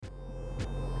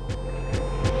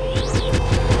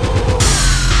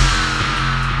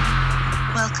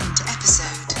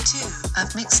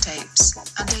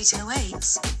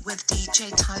808s with DJ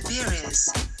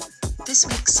Tiberias. This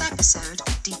week's episode,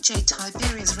 DJ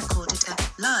Tiberias recorded a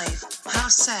live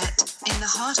house set in the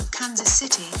heart of Kansas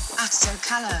City at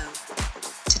Zocalo.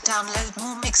 To download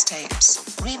more mixtapes,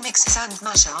 remixes and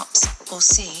mashups, or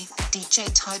see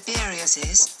DJ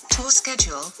Tiberias's tour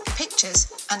schedule,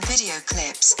 pictures, and video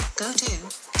clips, go to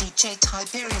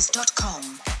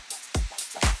djtiberias.com.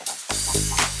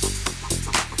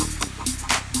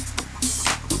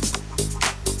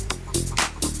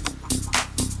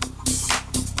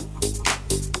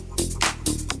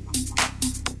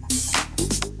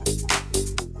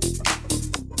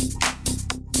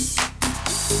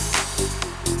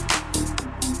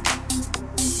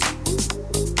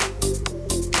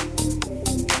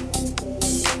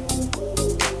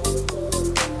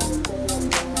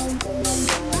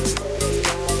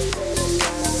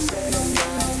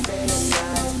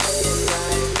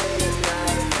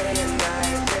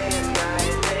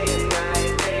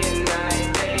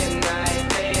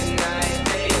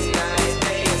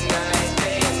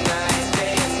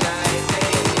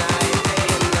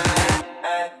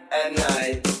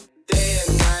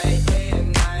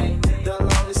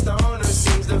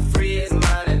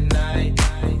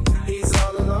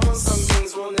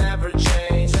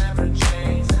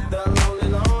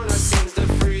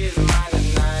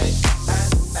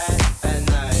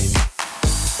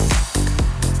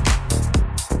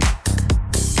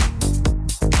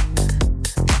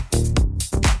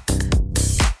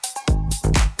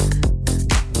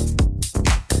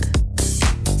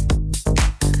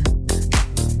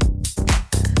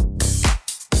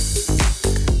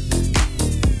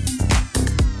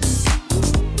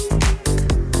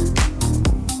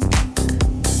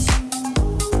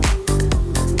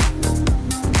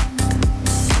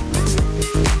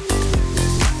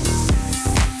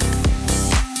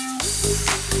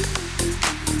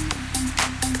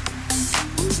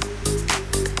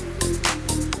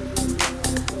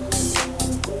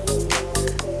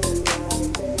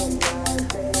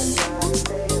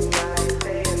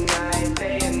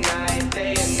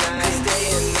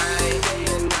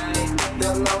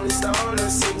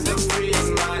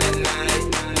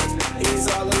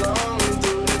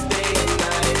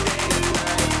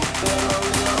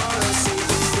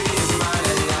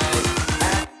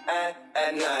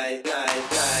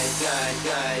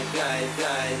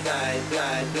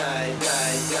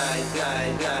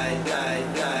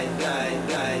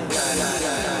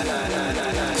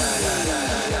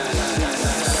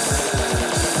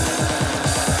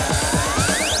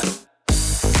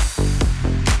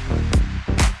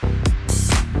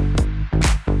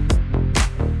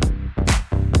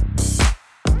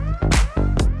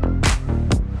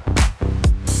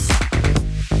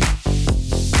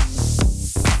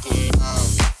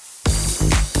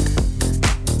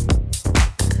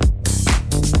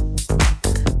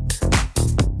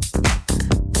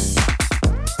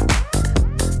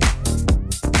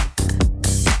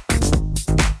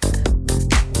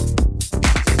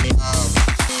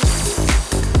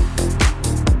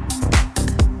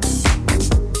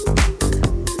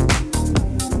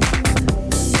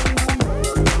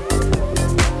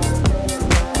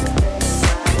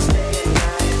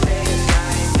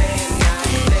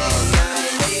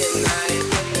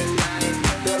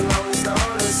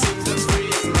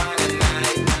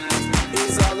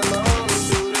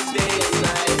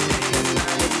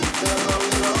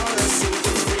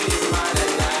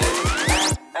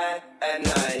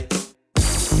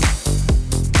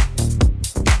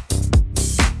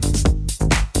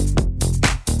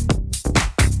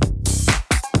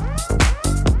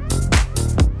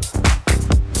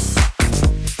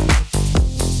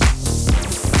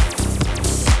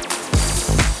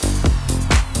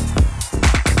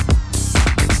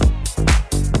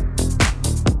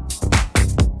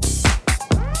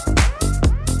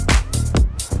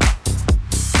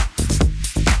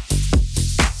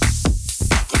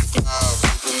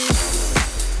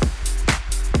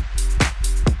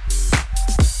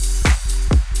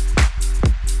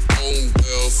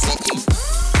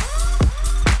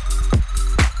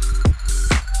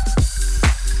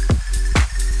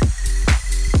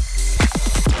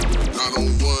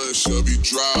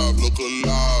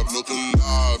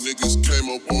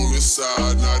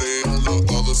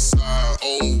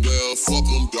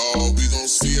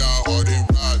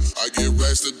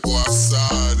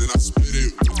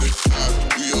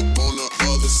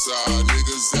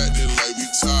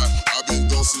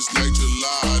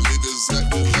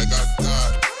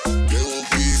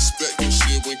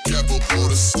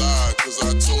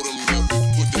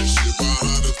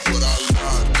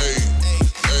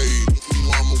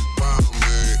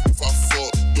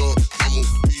 I'ma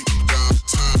be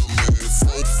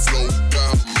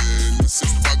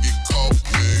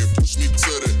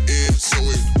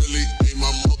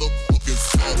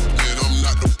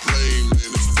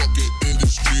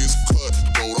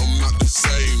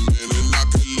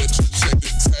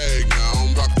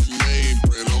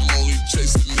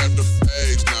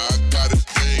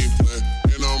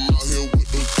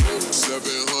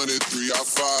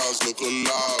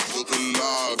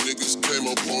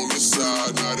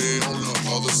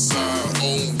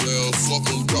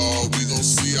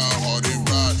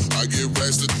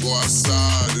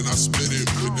slide and I spit it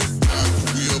with the dot.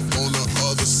 We up on the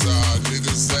other side,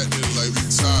 niggas acting like we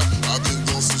tied. I've been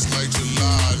gone since like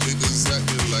July, niggas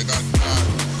acting like I died.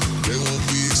 They won't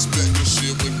be expecting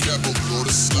shit when Capo blow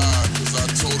the slide. Cause I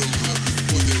told them that we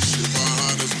put that shit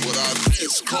behind us, but I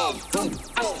it's called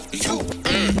you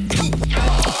and you.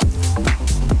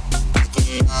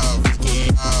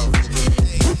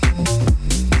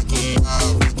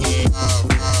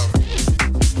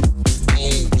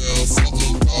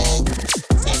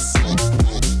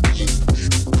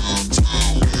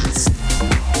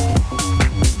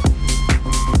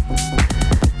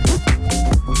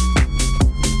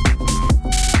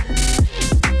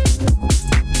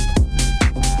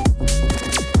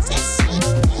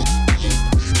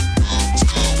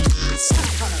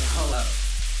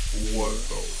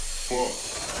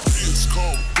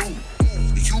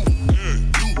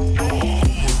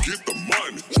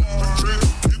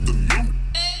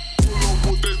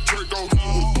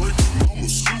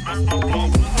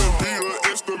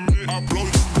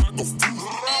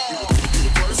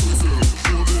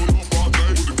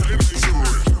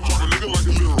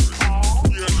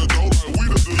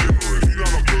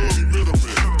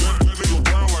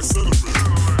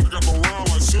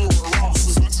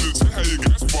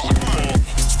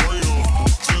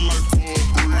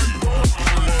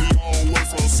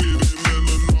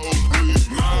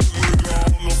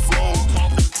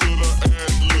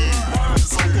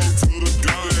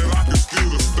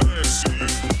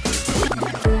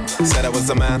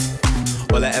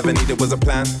 Was a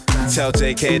plan. Tell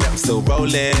JK that I'm still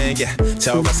rolling, yeah.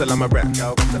 Tell Russell I'm a rap,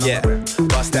 yeah.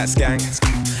 Bust that skank.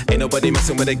 Ain't nobody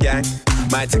messing with a gang.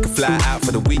 Might take a fly out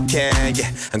for the weekend,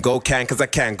 yeah. And go cause I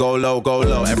can. Go low,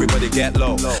 everybody get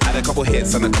low. Had a couple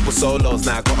hits and a couple solos.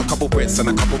 Now I got a couple Brits and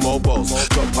a couple mobiles.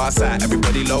 Drop past that,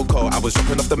 everybody loco. I was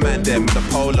dropping off the man them with the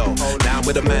polo. Now I'm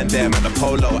with the man them at the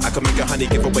polo. I can make a honey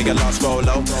give away your last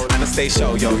rolo. And I stay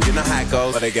show, yo, you know how it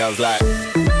goes. But the girls like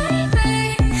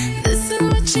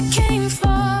you came for.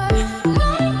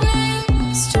 No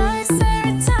rain strikes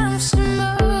every time she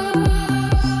moves,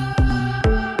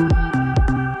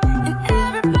 and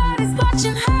everybody's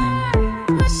watching her,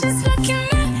 but she's looking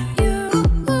at you.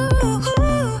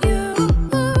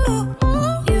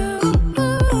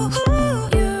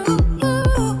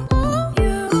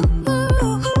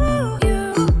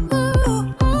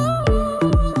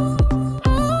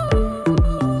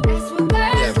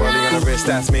 Yeah, rolling on the wrist,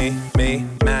 that's me.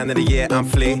 Man of the year, I'm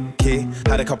fleeky.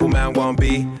 Had a couple man won't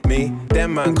be me.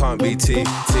 Them man can't be T.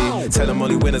 Tell them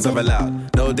only winners are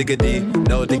allowed. No diggity,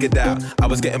 no dig it out. I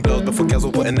was getting blows before girls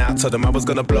were putting out. Told them I was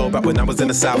gonna blow back when I was in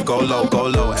the south. Go low,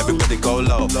 everybody go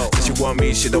low. Said she want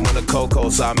me, she don't want a cocoa.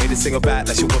 So I made a single back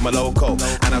like she want my loco.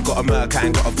 And I got a Merc, I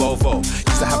ain't got a Volvo.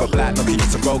 Used to have a black Nokia,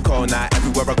 used to Roco. Now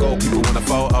everywhere I go, people want a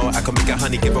photo. I can make a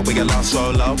honey, give away a last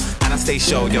solo. And I stay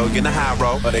show, yo, you know how I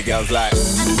roll. But the girls like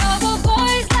I know what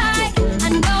boys like, I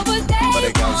know what they but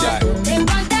the girls like they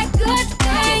want that good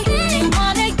thing, they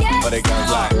wanna get but the girls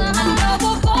like I know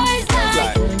what boys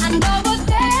like, I know what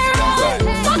they're on.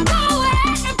 So go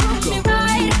ahead and prove me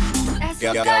right. That's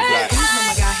what girls girls like. Oh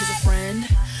my God, he's a friend.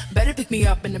 Better pick me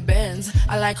up in the Benz.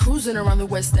 I like cruising around the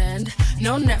West End.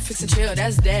 No Netflix and chill,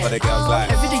 that's dead. But the girls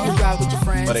like Every day you ride with your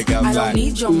friends. But the girls I don't like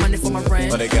need your money for my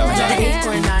rent. But the girls like 8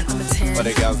 or 9, I'm a 10. But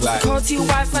the girls like Call to your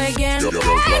Wi-Fi again. I know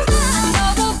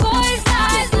what boys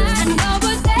like, I know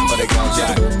what they But the girls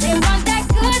like they want that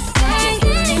good thing,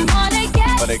 they wanna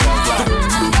get But the girls like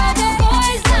I know what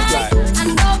boys like, I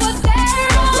know what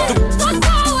they're on. So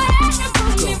go ahead and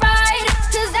prove me right,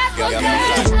 'cause that's what girls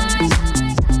like.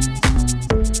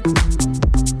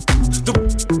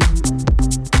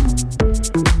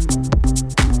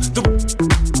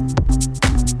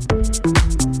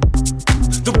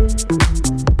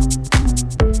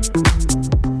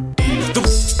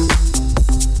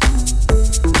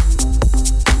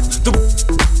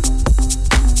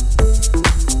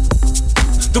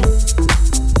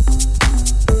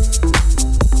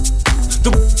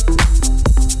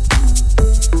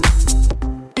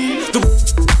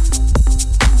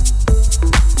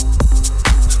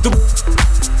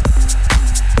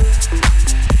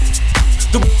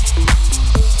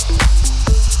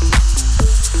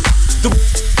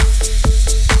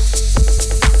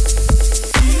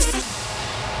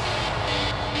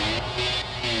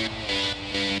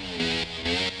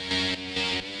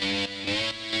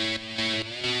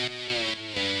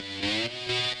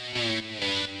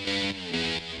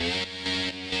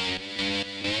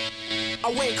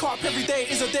 I wake up every day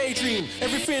is a daydream.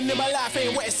 Everything in my life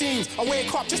ain't what it seems. I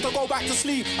wake up just to go back to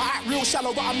sleep. I act real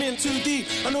shallow, but I'm in too deep.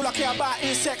 And all I care about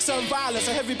is sex and violence.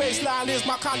 A heavy bass line is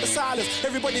my kind of silence.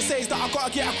 Everybody says that I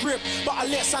gotta get a grip, but I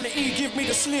let sanity give me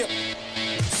the slip.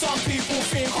 Some people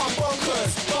think I'm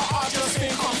bonkers, but I just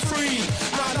think I'm free.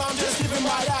 Man, I'm just living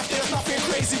my life, there's nothing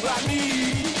crazy about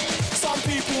me. Some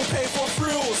people pay for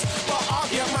thrills, but I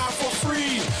get mine for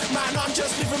free. Man, I'm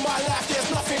just living my life,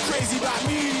 there's nothing crazy about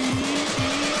me.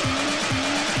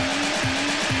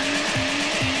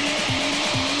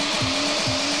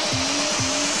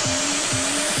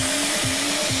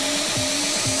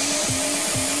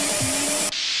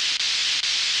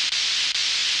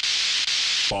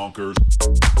 Bonkers.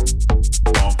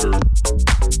 Bonkers.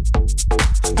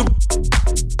 Bonkers.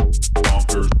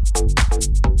 Bonkers.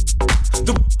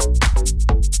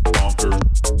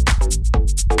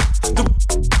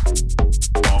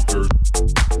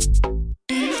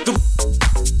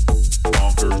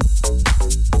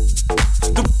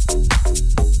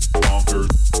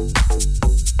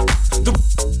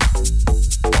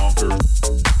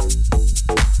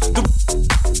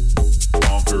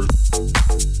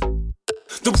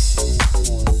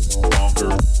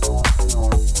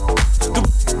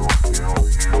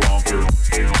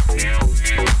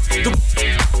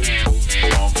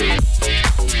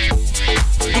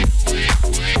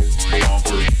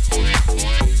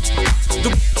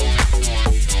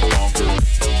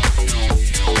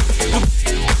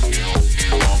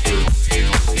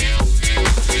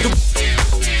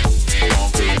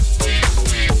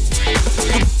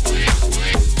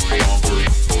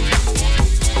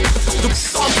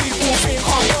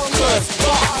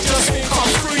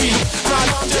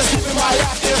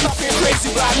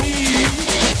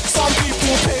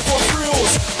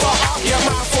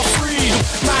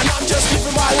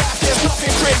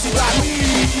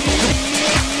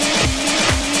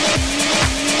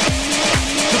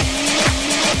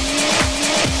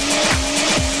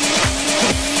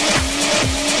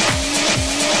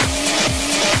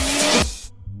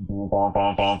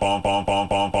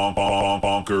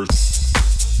 Bonkers.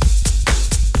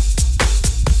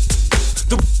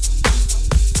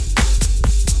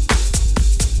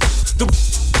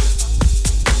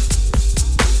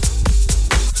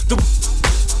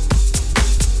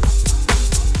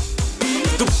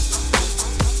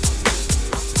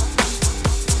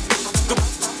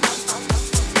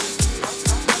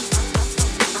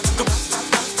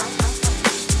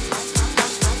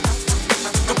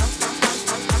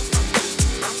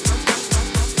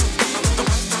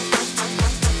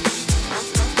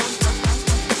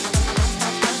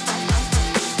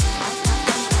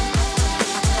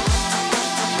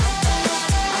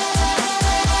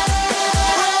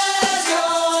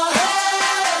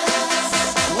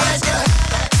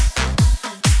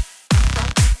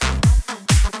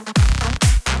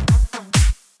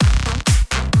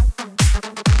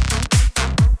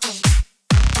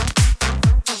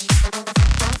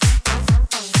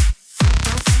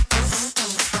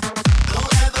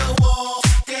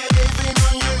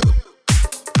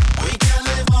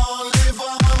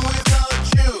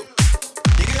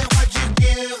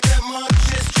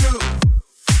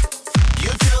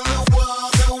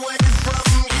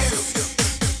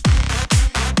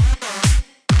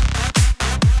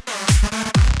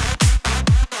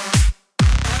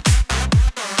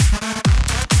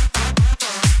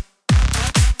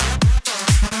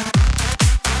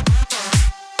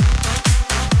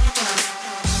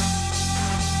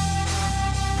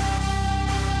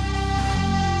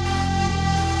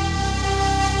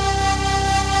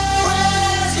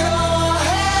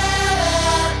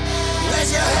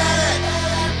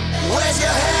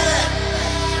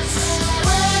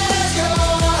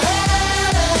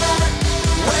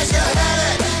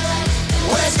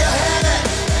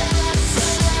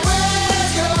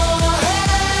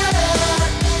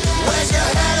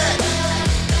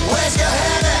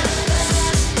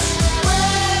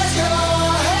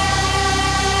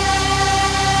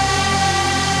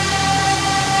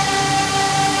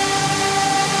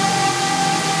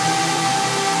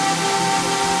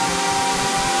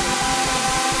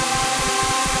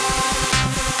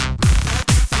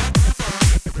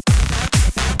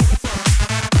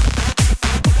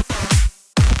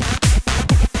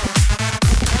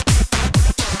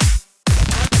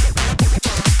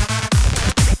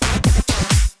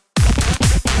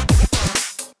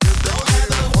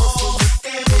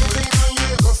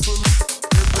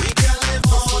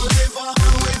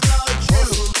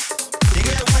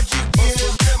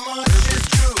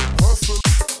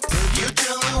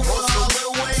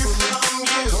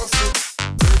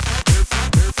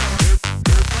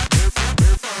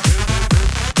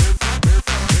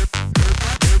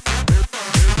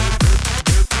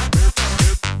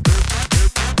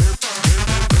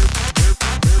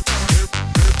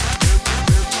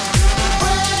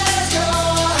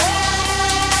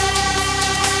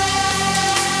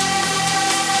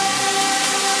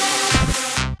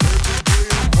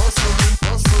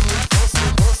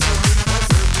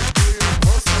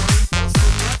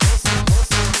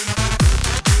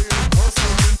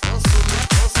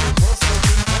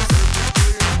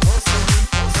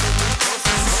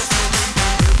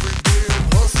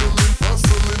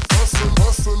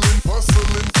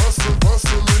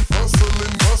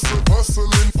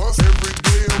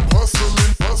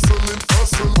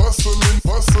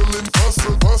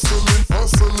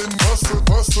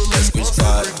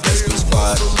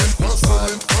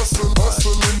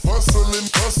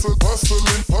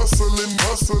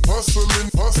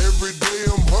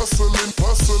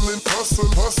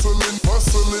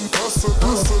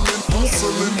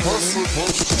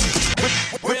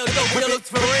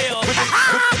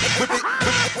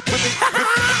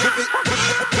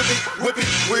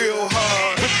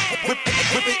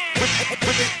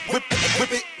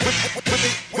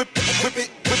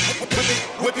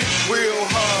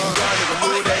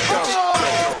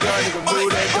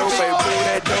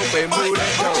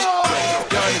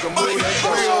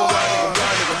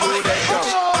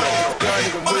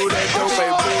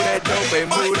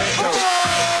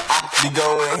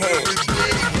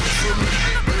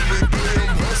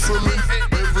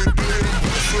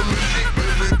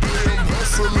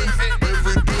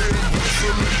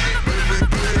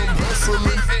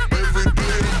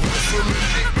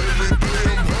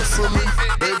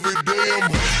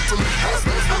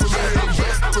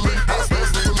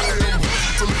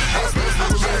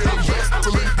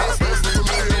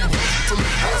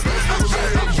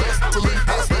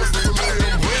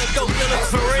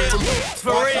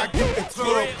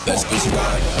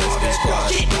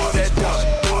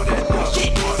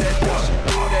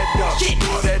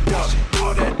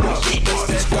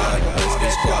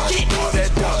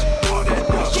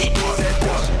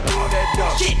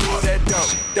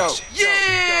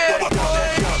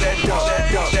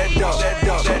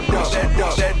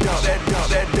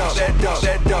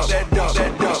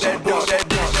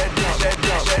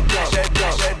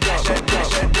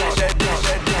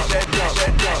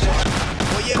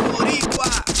 Oye, boricua.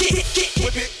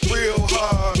 Whip it real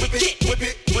hard. Whip it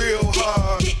real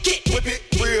hard. Whip it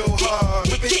real hard.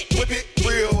 Whip it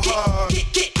real hard.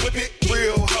 Whip it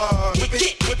real hard. Whip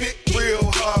it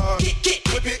real hard.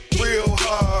 Whip it real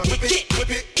hard.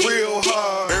 Whip it real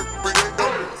hard.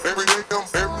 Every day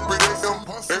comes, every day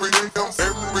comes, every day comes,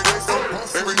 every day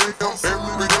comes, every day comes,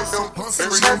 every day comes,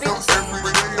 every day comes, every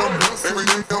day comes, every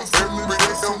day comes, every day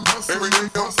comes, every day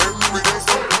comes, every day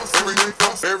comes, every day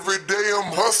comes, every day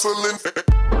I'm hustling.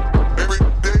 Every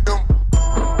day I'm,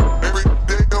 every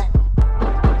day I'm,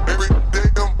 every day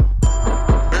I'm,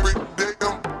 every day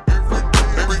I'm,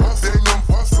 every day I'm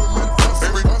hustling.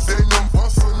 Every day I'm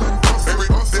hustling. Every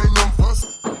day I'm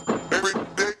hustling. Every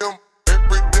day I'm,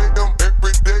 every day I'm,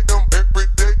 every day I'm, every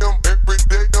day I'm, every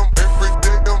day I'm, every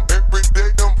day I'm, every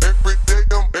day I'm, every day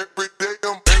I'm, every day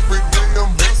I'm, every day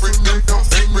I'm, every day I'm,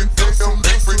 every day I'm, every day I'm,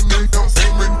 every day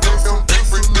I'm,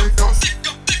 every day I'm.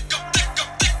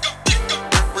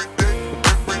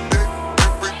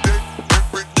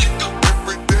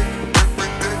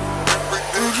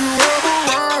 Would you ever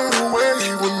run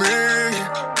away with me?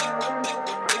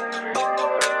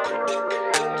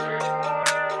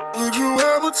 Would you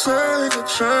ever take a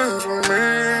chance with me?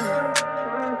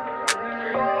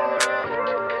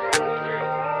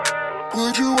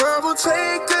 Would you ever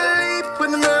take a leap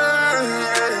with me?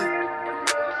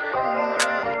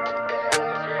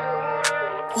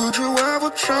 Would you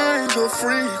ever change your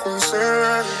frequency?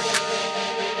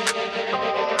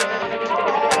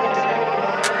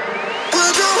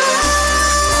 Would you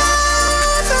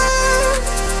ever?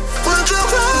 Would you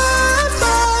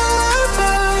ever?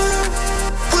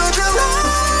 Would you ever?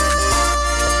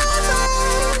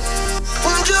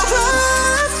 Would you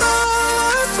ever?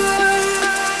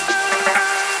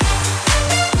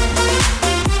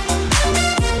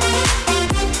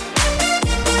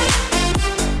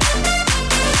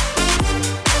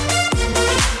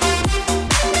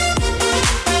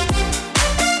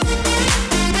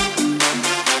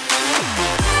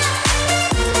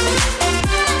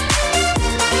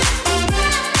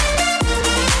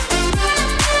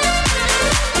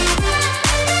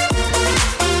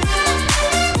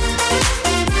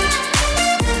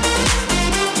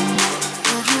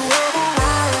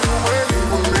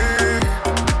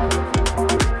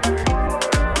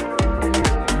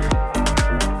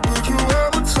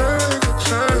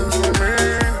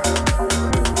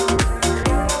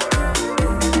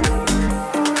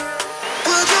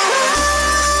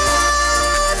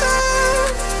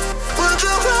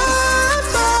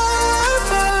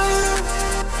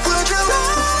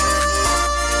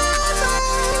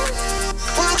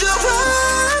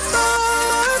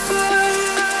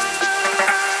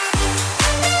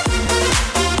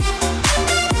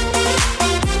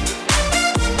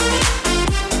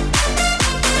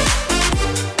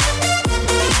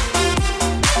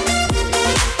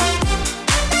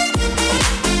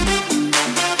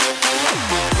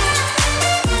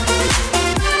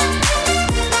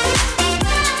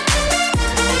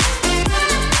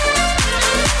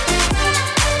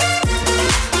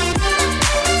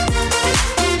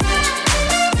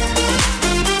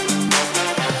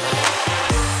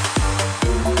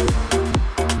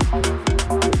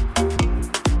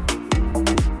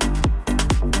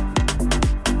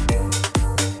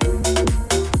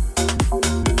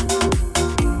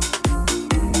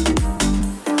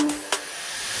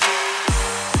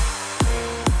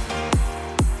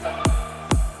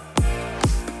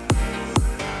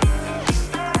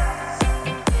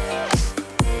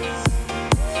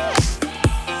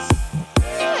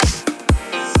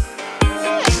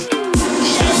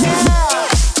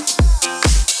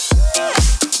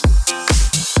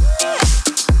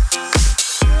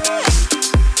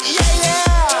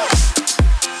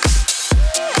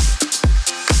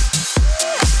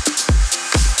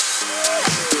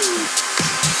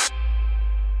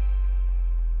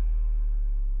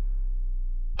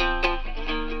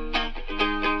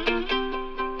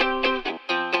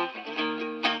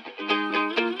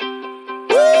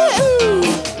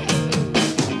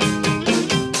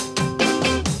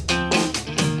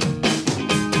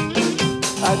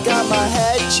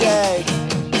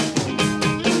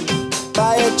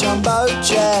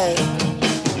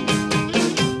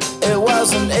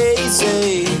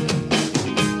 easy,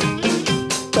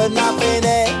 but nothing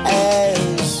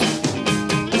is.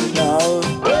 No.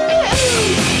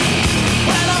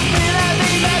 When I'm feeling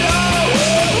the mellow,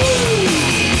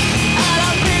 and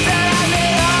I'm breathing the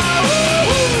air.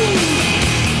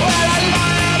 Well, I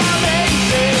lie and I'm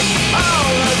amazing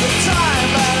all of the time,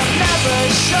 but I'm never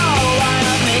sure why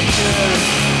I need you.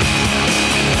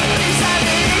 Please, I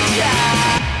need ya.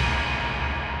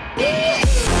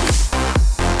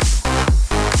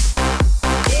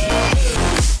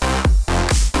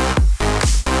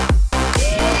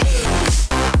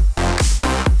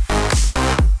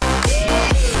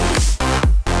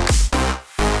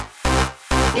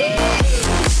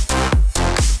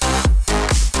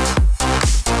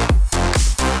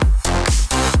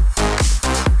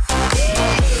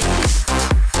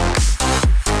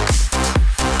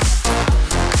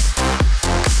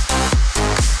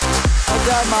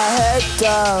 Got my head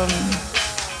down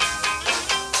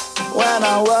when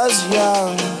I was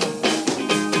young.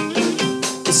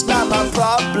 It's not my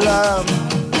problem.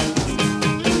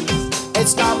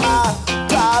 It's not my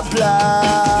problem.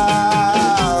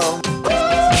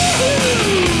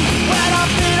 When I'm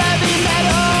feeling the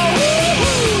metal,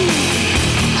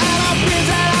 and I'm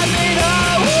breathing the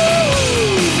needle.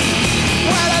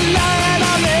 Well, I lie and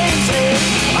I'm easy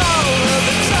all of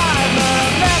the time, but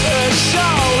I'm never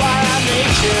sure why I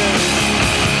need you.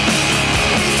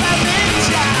 Please, I need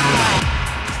ya.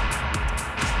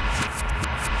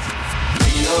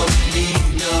 We don't need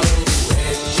no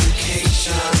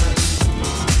education.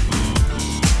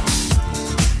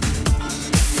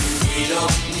 We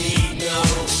don't need no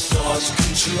thought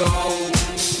control.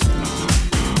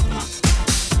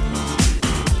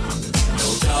 No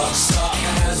dark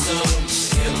sarcasm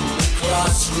in the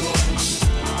classroom.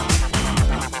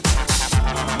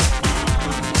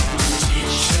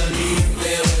 Teacher, leave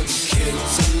them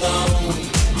kids alone.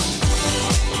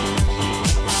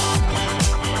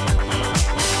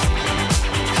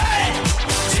 Hey,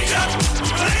 teacher,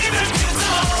 leave them kids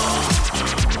alone.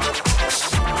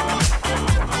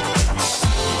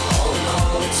 Oh no,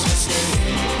 it's just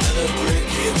another brick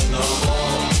in the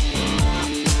wall.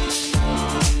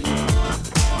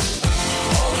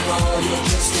 Oh no, you're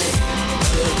just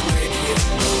another brick in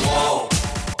the wall.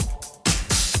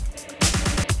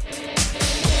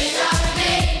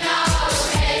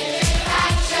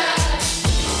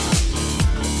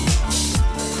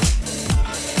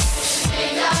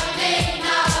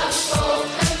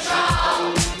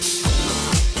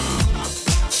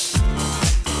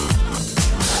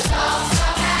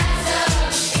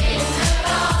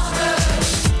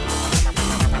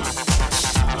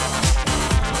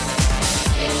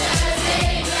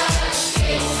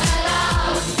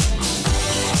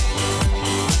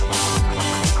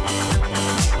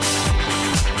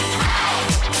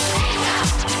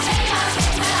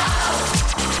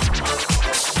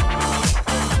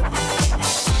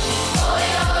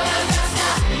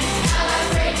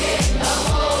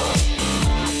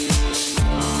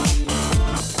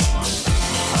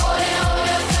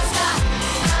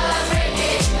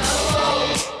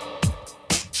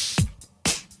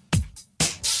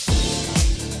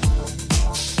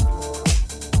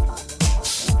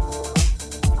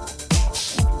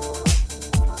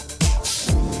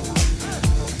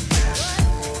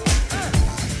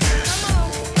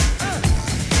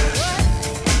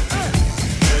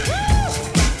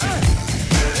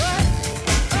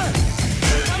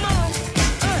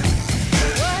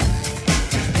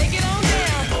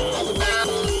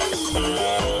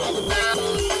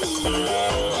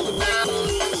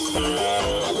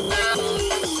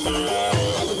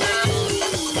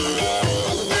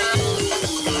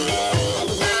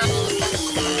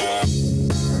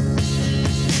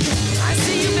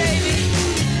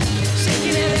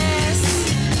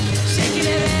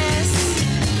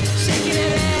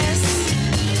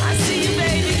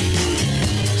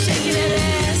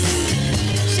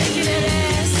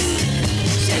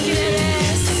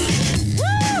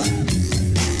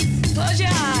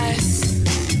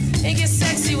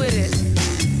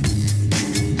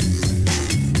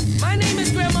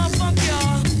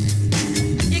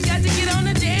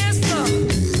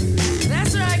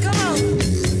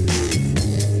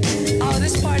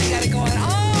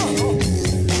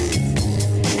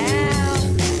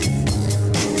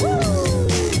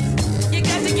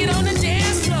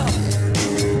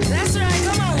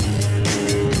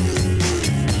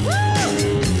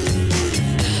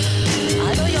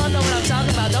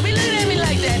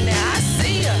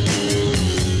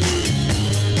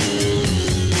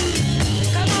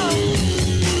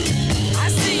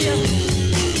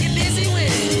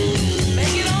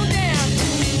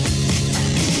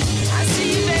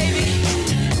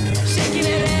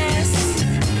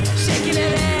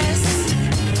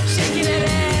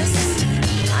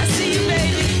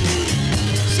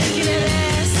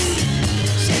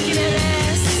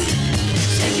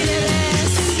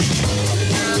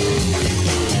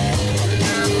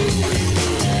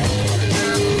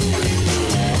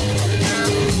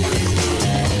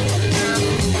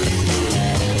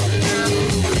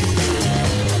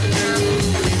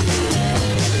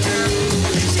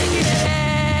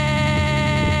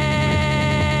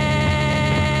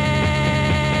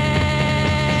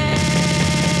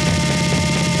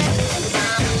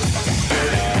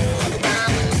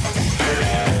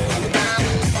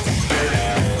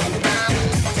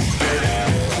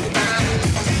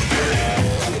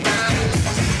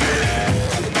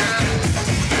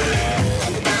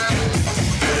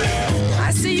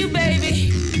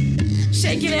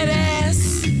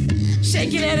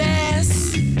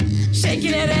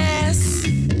 shaking that ass.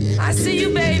 I see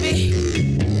you, baby,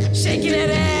 shaking that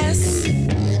ass,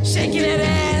 shaking that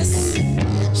ass,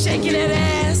 shaking that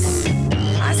ass.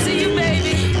 I see you,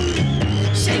 baby,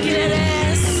 shaking that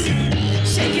ass,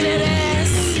 shaking that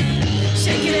ass,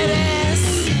 shaking that ass.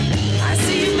 I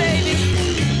see you, baby,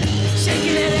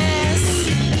 shaking that ass,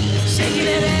 shaking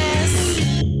that ass.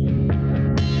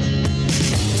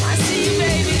 I see you,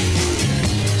 baby,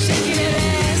 shaking that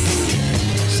ass,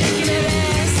 shaking that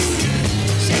ass,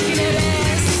 shaking that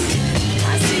ass.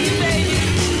 I see you, baby,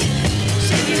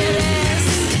 shaking that ass,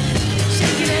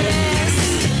 shaking that ass,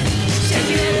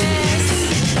 shaking that ass.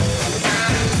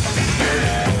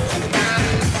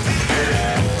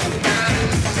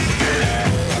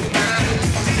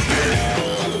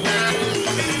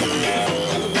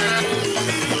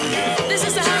 This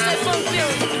is the house that funk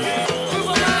feels. Groove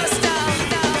on my style.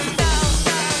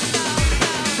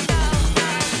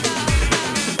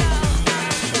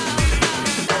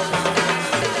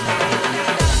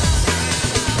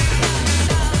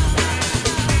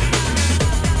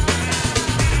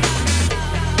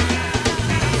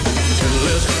 Little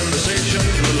less conversation,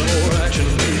 a little more action,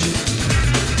 please.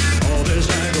 All this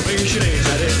aggravation ain't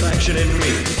satisfaction in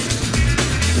me.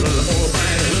 A little more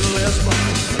bite, a little less bite,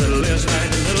 a little less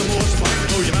bite, a little more spot.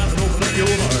 Close your mouth and open up your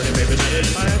heart, and baby,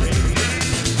 satisfy me.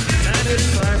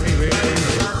 Satisfy me, baby.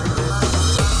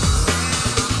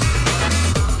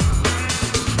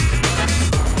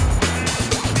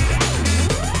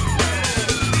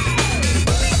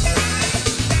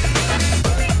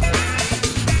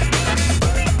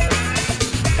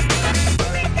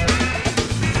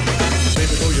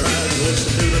 Baby, close your eyes and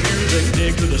listen to the music,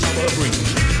 dig to the summer breeze.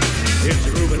 It's a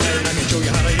groovy night and I can show you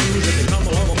how to use it. Come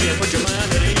along with me and put your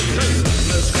mind at ease.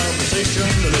 Less conversation,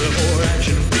 a little more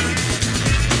action.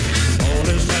 All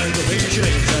this aggravation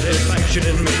ain't satisfaction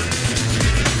in me.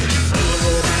 A little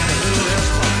more fight, a little less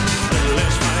fight, a little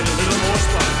less fight, a little more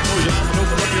spot. Close your mouth and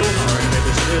open up your heart,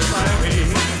 baby, satisfy me.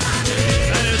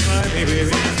 Satisfy me,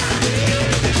 baby.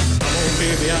 Come on,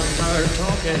 baby, I'm tired of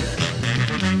talking.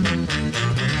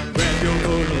 Grab your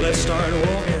coat and let's start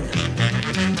walking.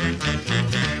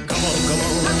 Come on, come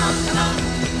on. Come on, come on.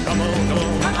 Come on, come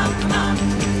on. Come on, come on.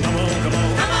 Come on, come on.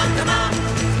 Come on, come on.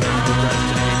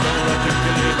 Procrastinate, don't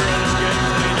articulate, girl, let's get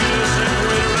money, just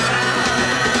separate right.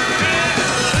 Yeah,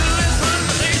 a little less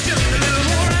conversation, a little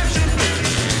more action,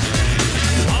 please.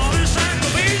 All this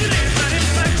aggravation ain't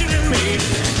satisfaction in me.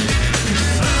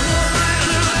 A little more fight, a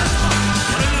little less talk,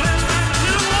 a little less fight, a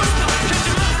little more spot. Shut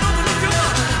your mouth, open up your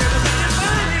heart, baby,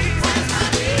 satisfy me.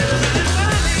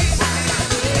 Satisfy me.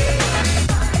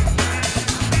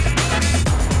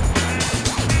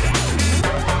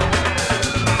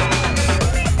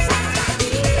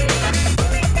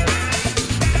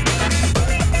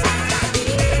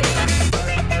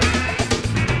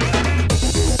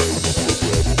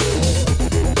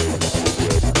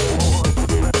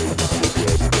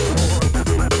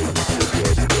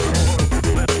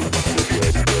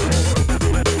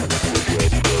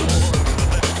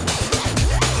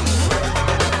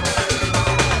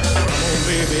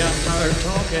 Baby, I'm tired of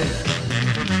talking.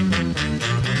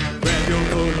 Grab your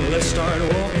coat and let's start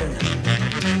walking.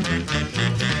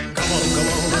 Come on, come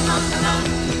on. Come on, come on.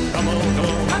 Come on, come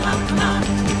on. Come on, come on.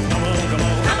 Come on, come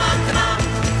on. Come on, come on.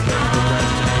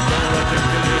 Procrastinate, don't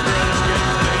articulate, girl, let's get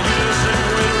money, just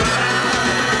separate right.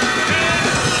 Yeah,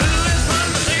 a little less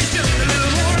conversation, a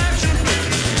little more action,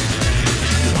 please.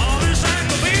 All this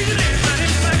aggravation ain't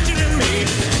satisfaction in me.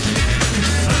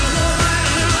 A little more fight,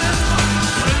 a little less talk,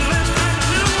 a little less fight, a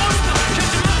little more spot. Shut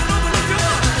your mouth, open up your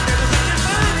heart, baby,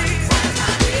 satisfy me.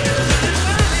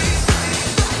 Satisfy me.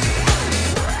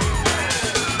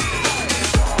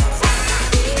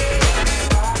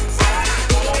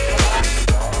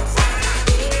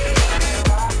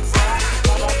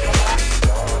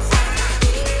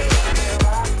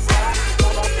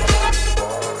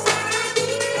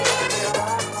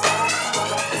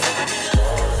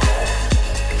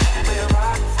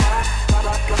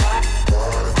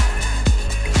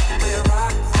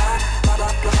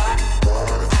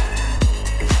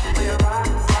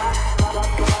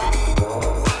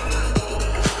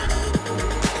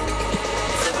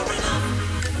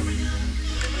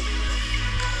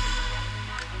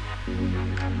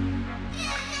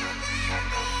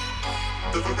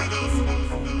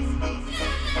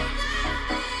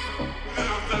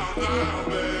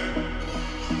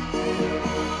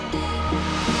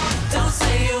 Don't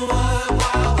say a word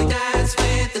while we dance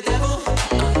with the devil.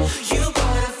 You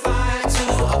brought a fire to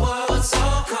a world so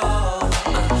cold.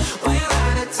 We're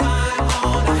out of time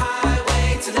on the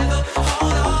highway to never.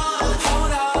 Hold on,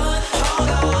 hold on, hold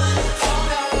on, hold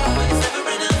on. It's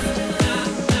never enough.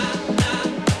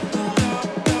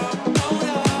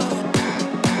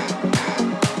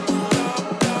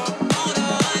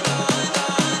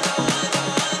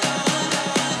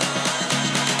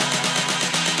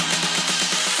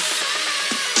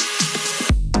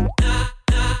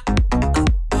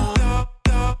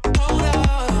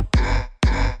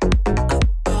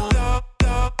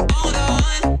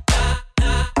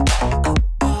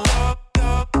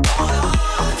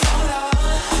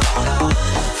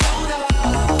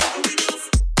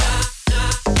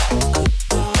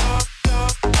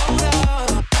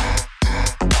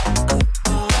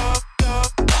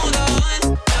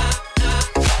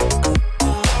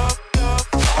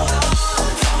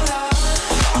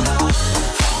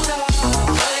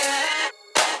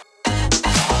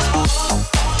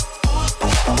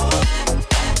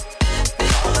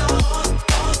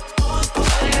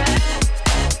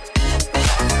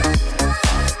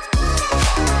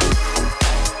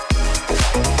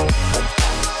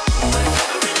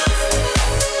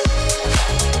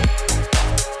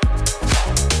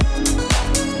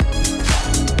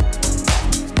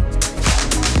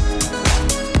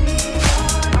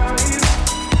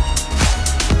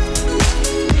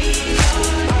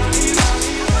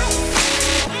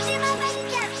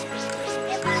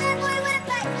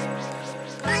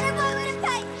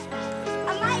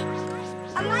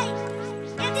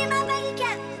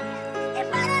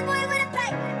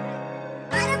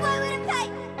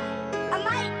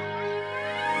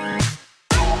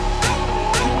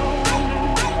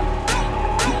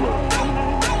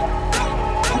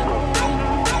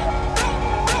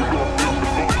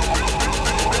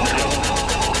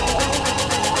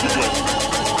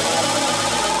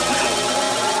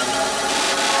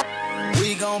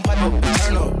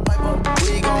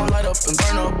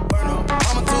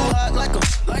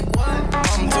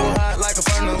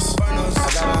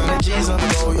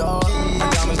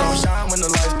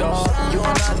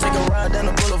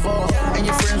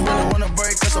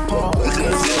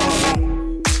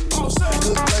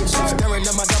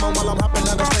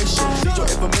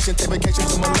 vacation, take vacation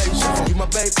to Malaysia. You my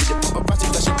baby, the paparazzi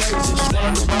flashing crazy.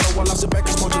 Swallow the bottle while I sit back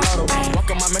and smoke gelato.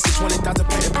 Walk on my Mexican 20,000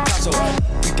 painted Picasso.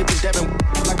 We dipping dabbing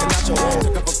like a nacho.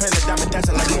 Took up a pen and diamond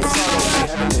dancing like a Picasso.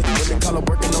 With the color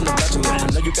working on the bachelor. I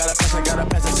know you got a pass, I got a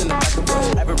pass, it's in the back of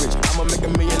us. Average, I'ma make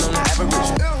 $1 million on the average.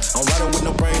 I'm riding with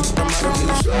no brain, I'm out of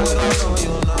reach. Slow it on, you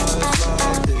know it's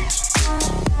like this.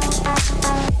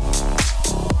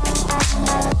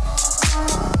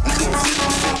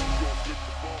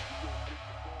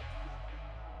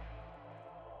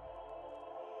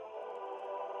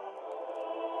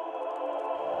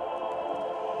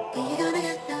 When you gonna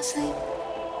get no sleep?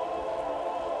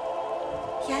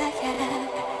 Yeah, yeah,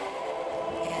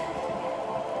 yeah.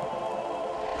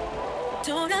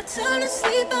 Don't have time to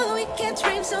sleep, but we can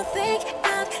dream, so think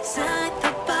outside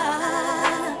the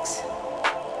box.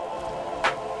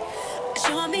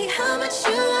 Show me how much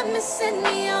you are missing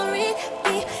me, I'll read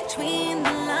between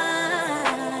the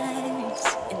lines,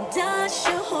 and I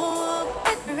should hope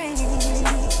it rains.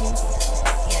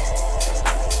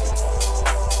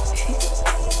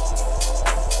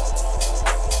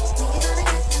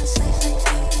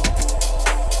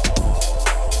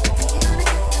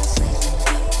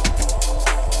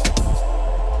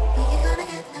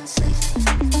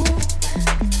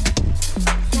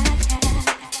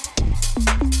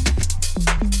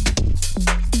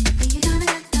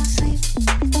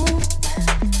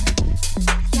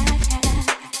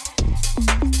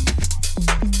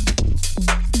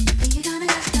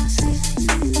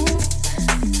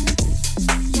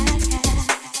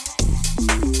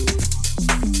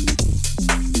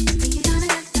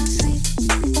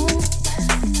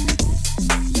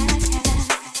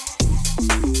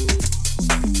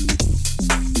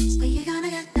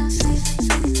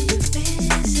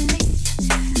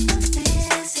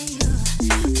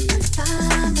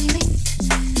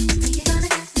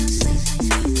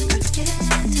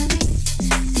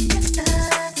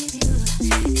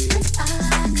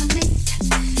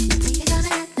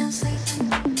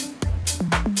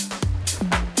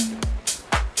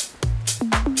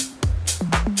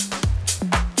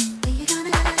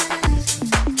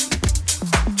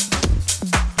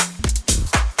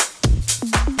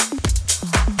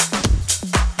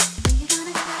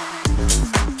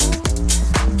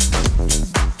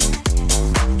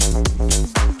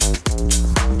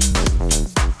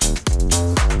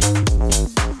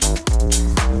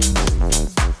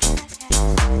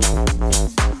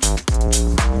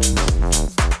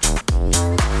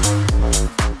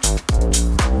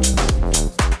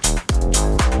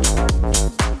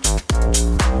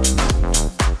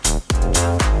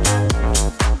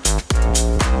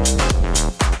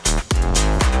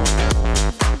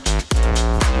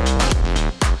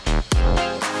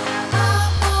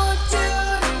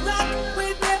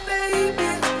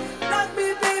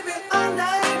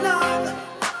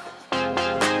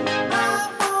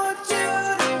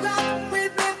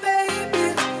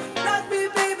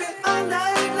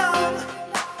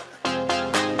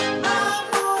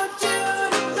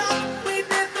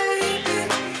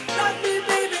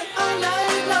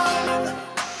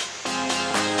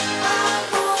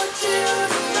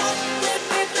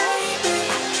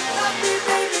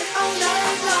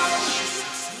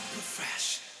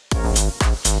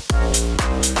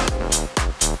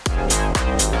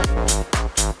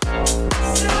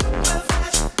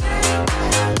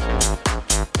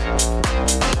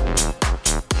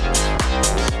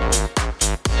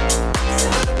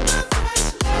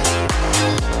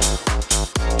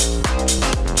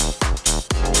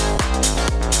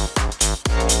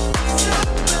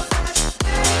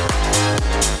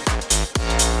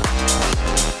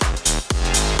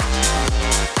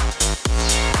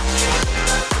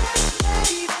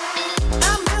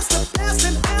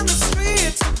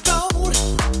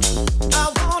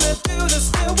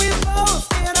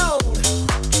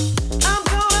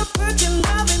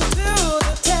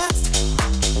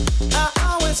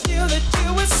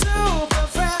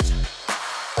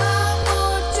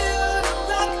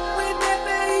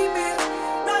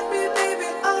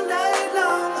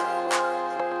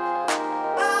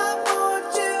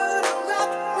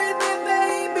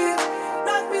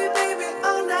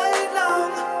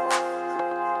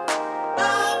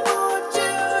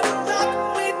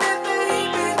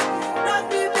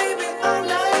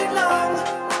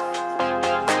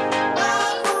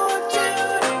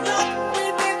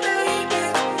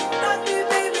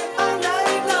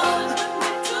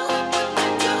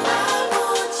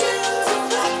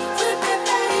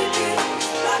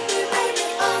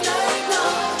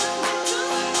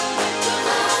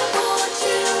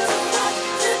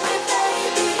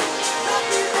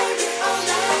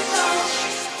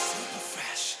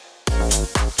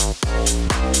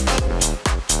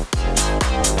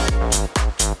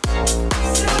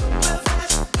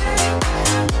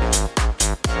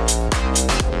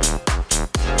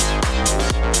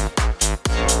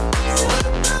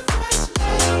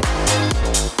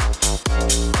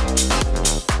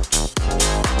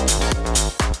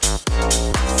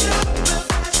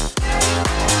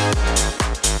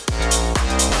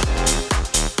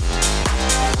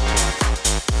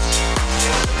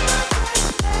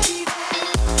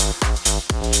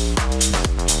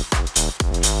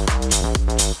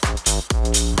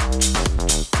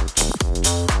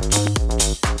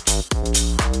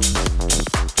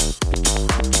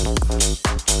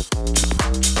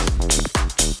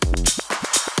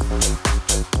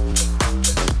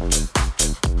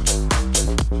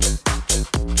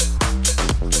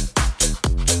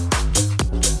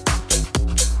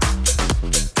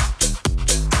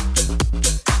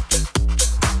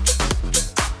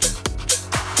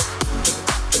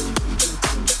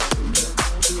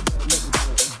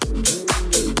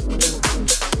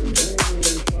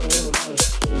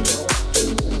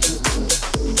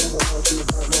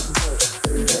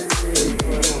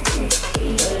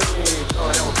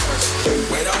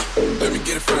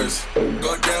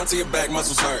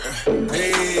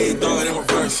 Hey, throw it in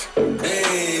reverse.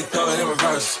 Hey, throw it in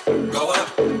reverse. Go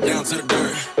up, down to the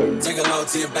dirt. Take a load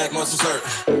till your back muscles hurt.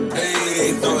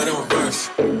 Hey, throw it in reverse.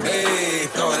 Hey,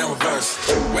 throw it in reverse.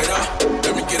 Wait up,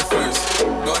 let me get it first.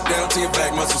 Go down till your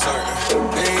back muscles hurt.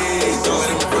 Hey, throw it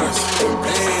in reverse.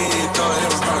 Hey, throw it in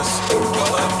reverse. Go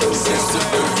up, down to the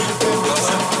dirt. Go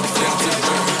up, down to the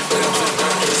dirt. Down to the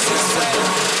dirt.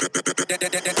 Down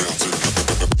to the dirt.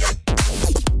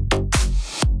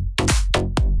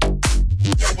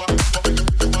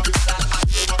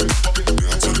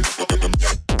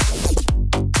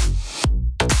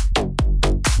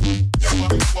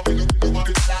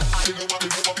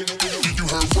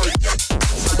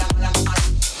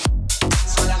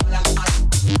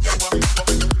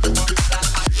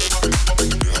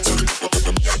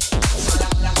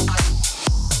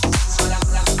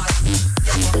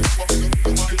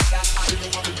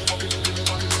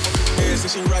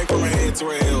 She right from her head to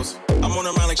her heels. I'm on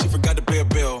her mind like she forgot to pay a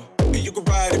bill. And you can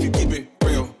ride if you keep it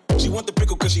real. She want the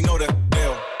pickle cause she know that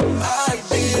deal. I've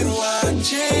been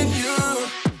watching you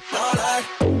all night.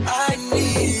 I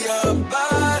need your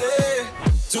body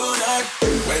tonight.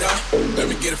 Wait up, let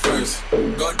me get it first.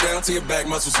 Go down till your back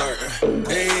muscles hurt.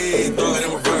 Hey, throw it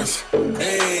in reverse.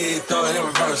 Hey, throw it in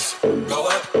reverse. Go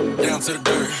up, down to the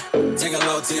dirt. Take a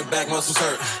load till your back muscles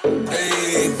hurt.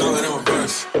 Hey, throw it in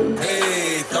reverse.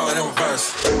 Hey, throw it in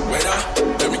reverse. Wait up,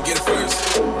 let me get it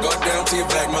first. Go down till your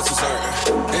back muscles hurt.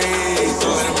 Hey,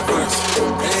 throw it in reverse.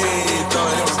 Hey, throw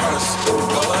it in reverse.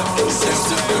 Go up, down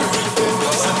to the dirt. Go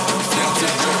up, down to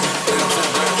the dirt. Down to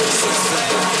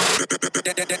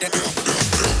the dirt.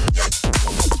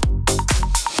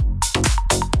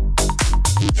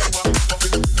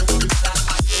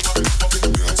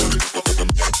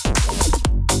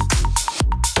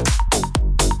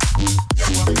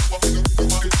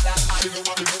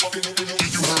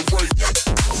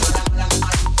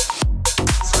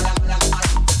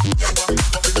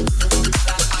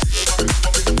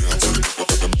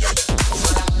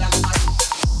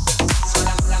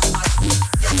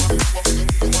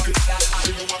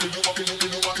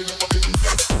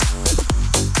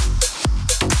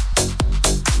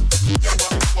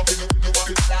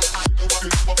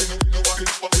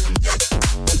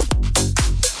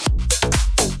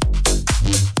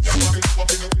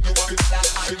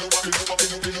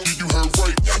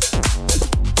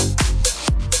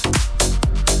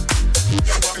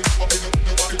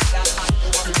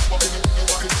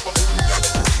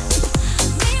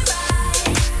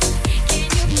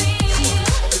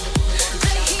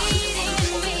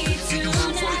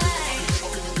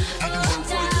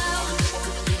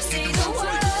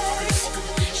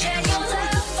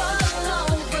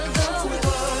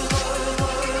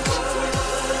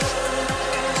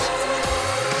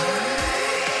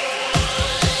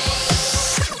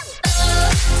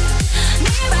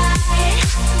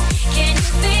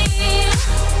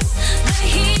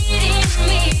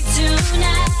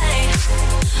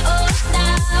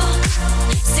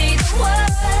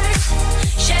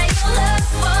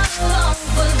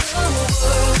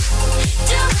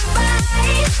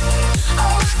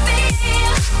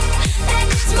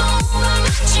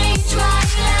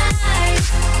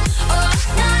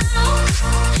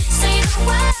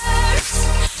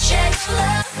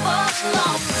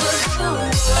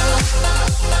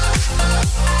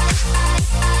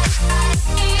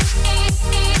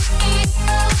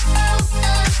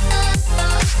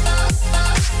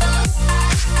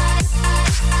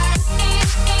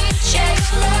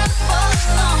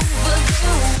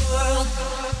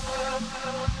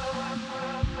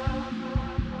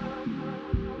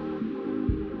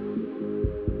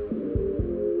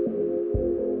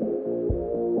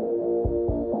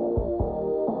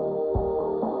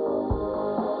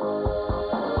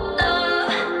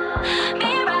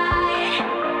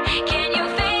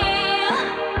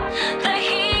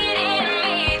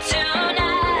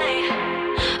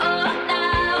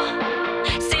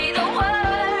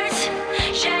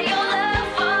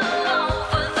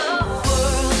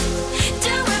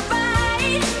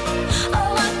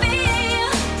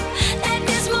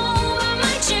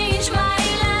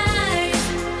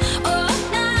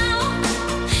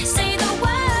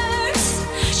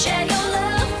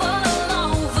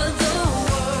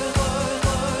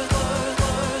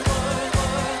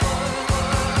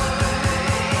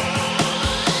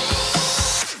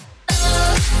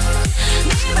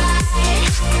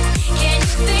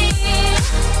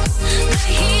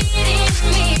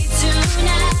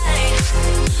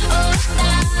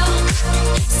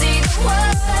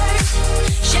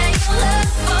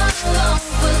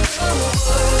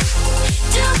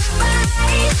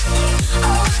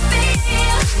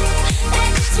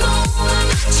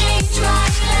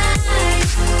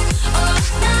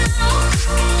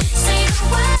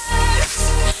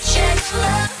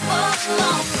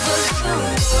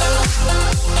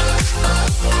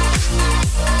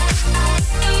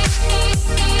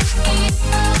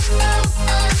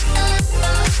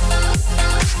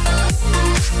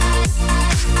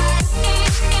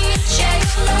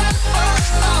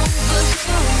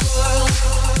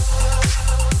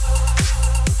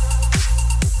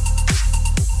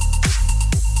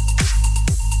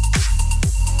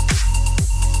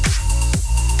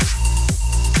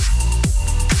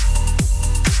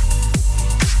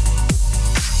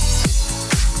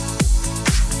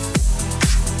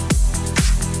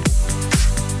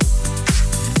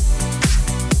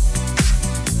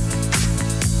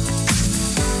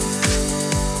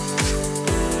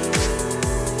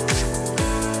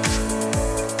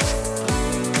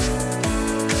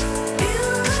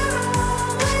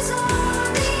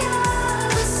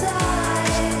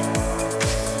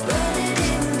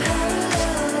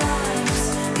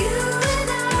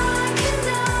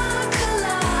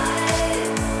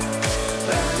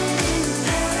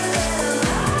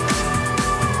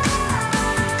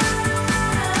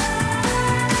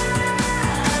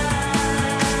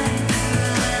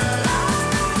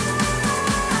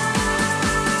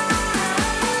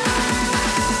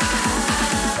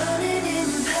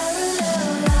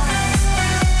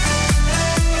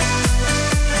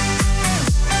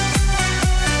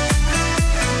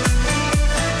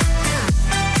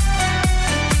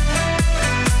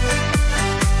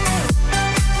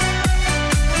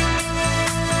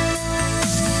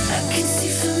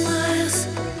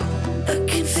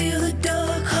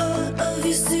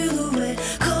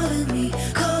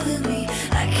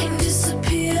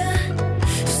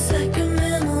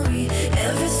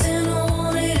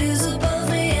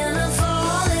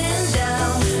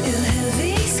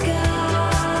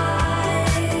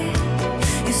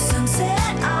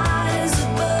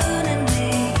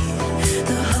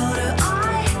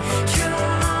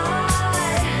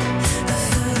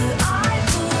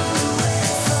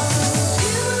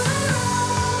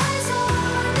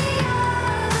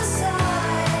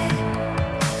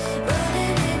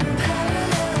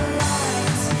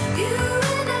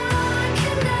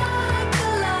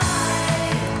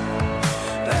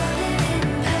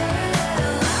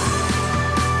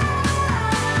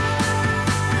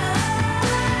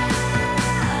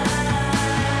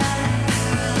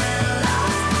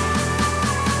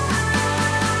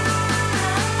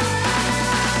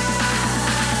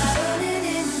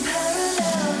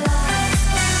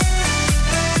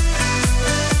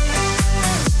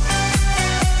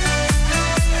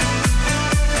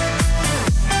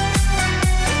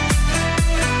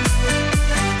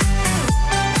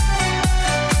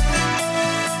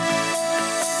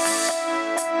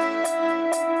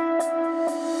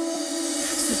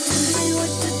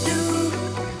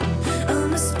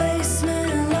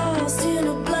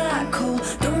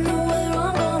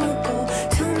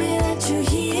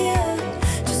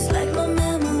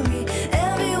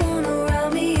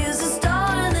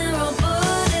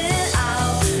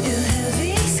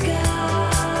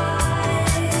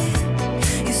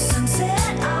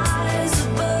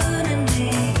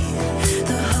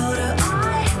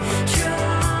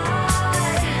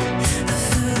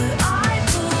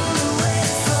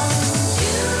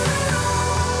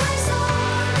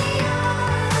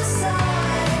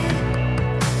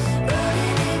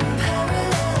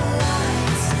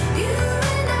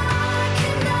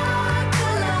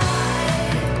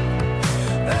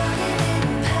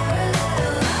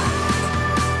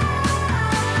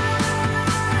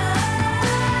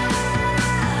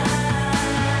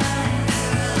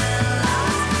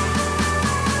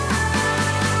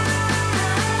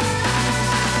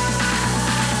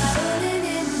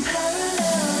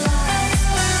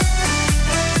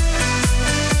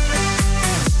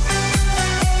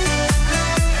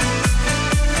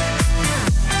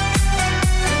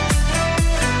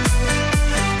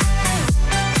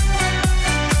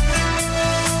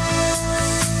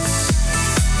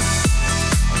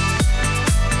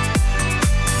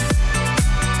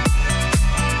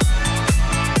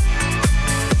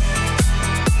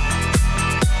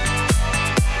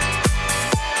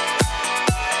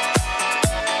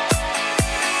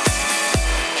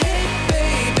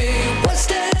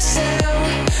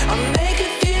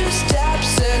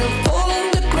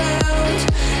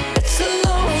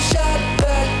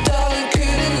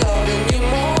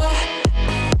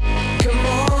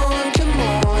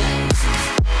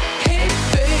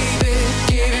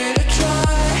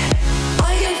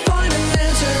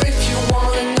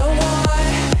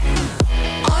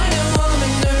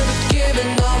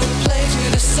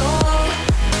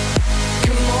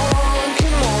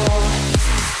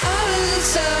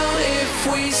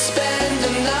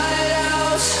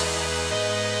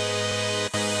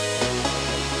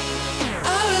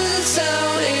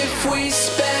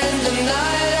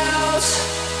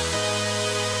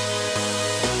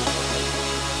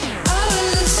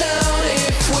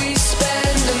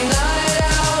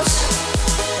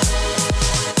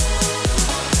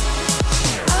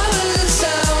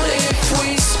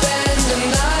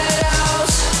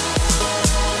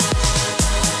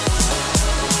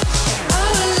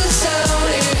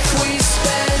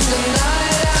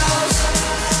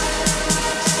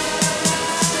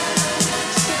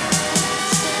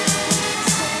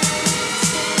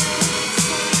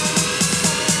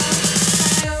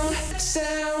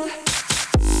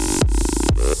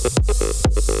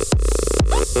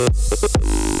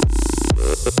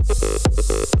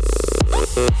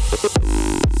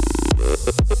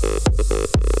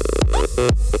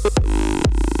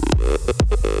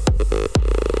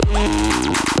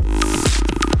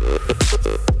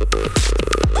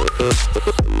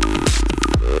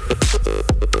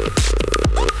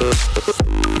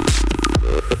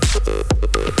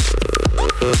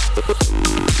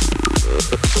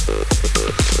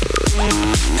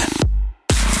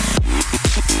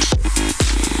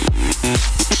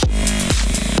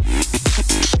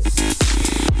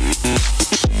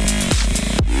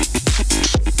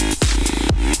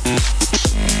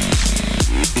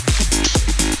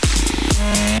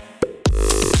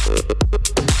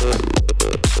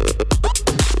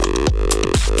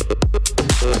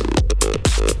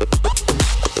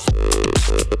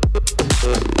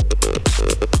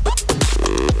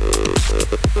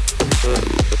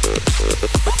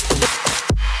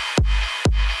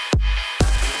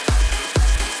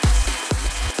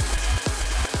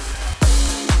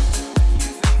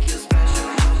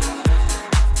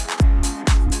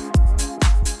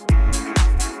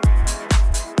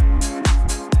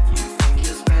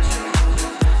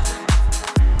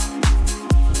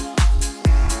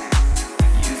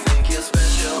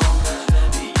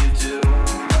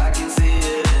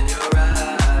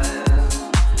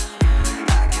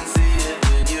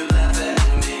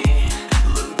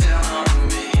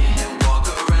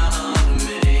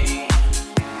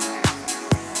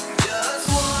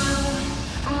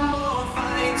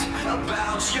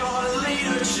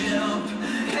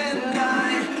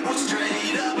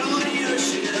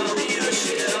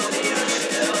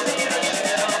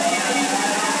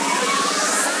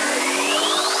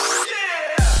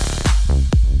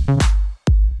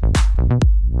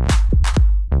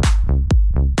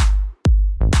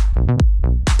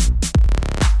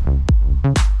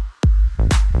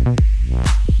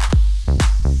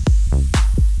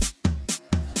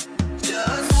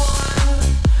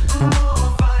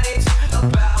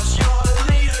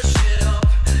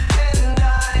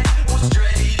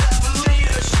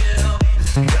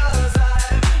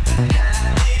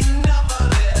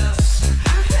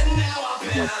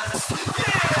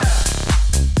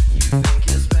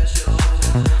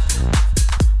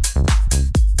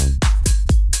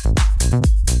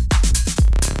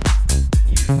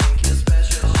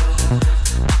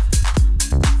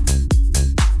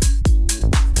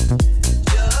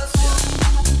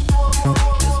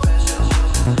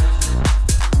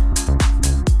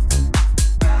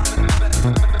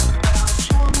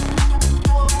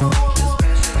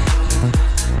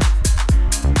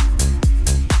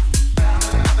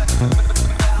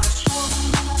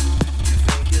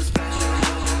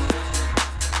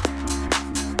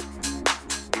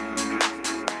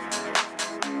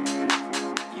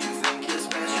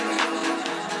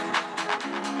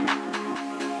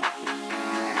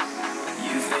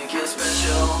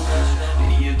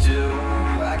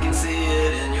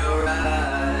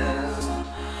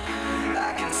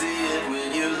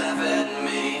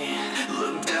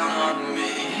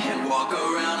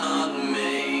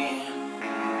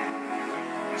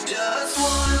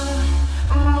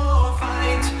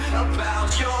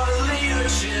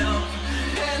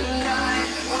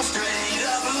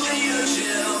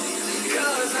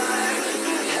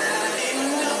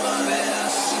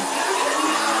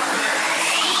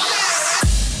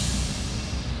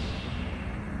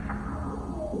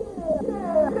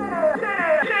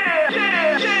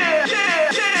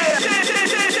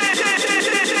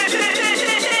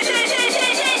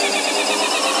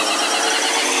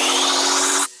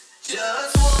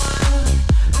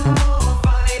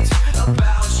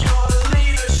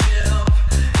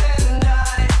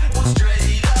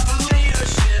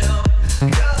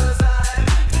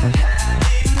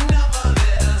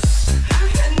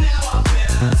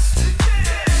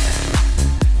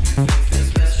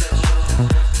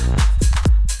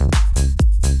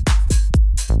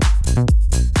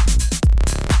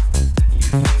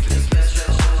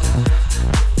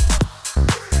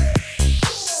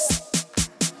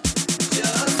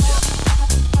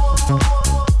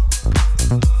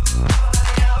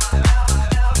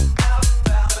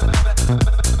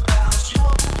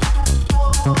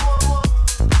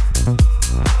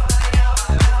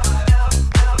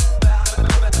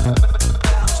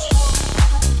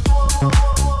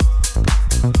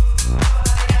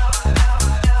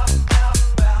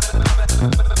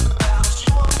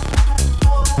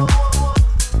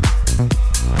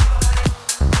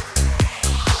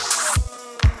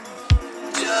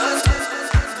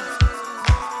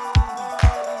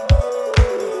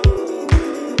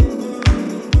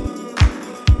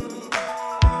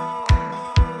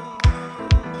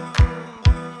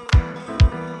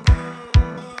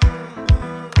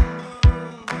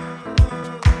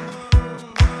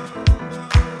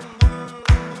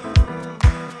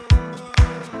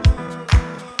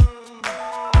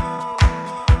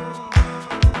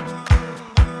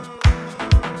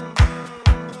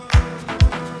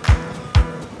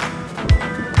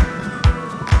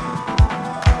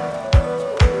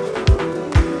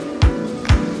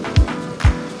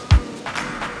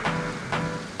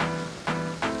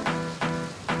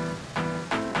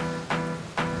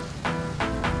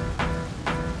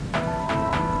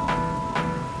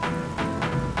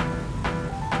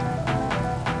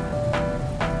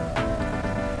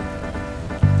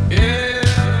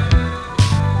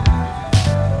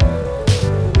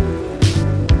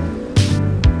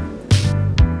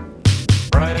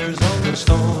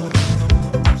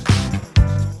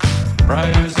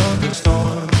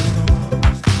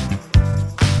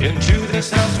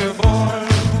 we're born.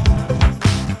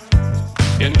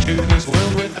 Into this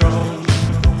world we're thrown.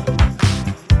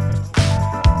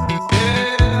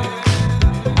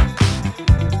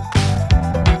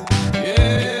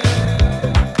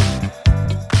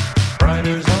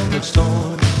 Riders on the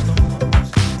storm.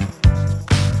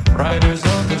 Riders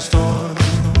on the storm.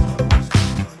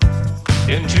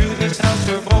 Into this house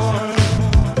we're born.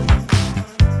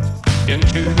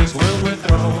 Into this world we're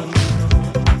thrown.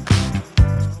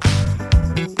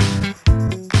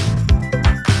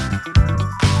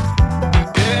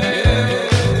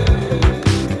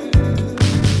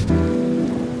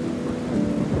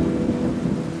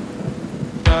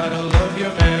 Gotta love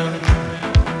your man.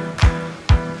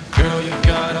 Girl, you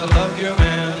gotta love your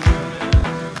man.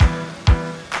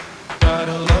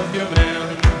 Gotta love your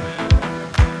man.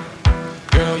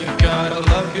 Girl, you gotta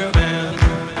love your man.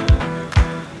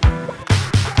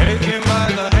 Take him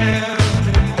by the hand.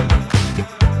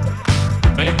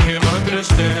 Make him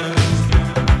understand.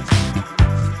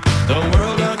 The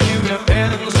world on you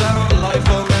depends. Our life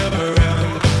will never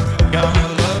end. Gotta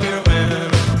love your man.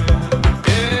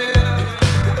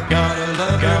 Yeah. Gotta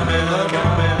love your man. Love your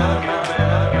man.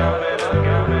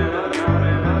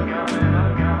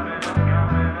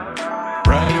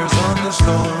 Riders on the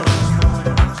storm.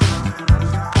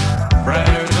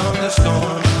 Riders on the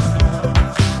storm.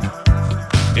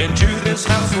 Into this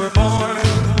house we're born.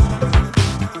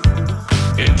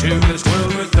 Into this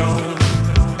world we're thrown.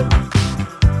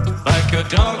 Like a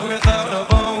dog without a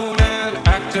bone, an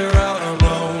actor out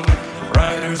alone.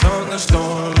 Riders on the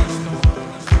storm.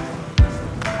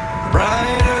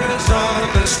 Riders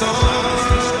on the storm.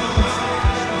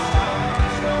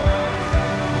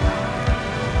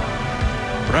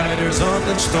 Riders on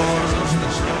the storm.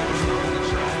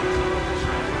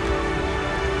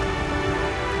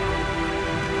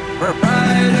 We're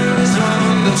riders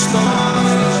on the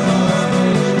storm.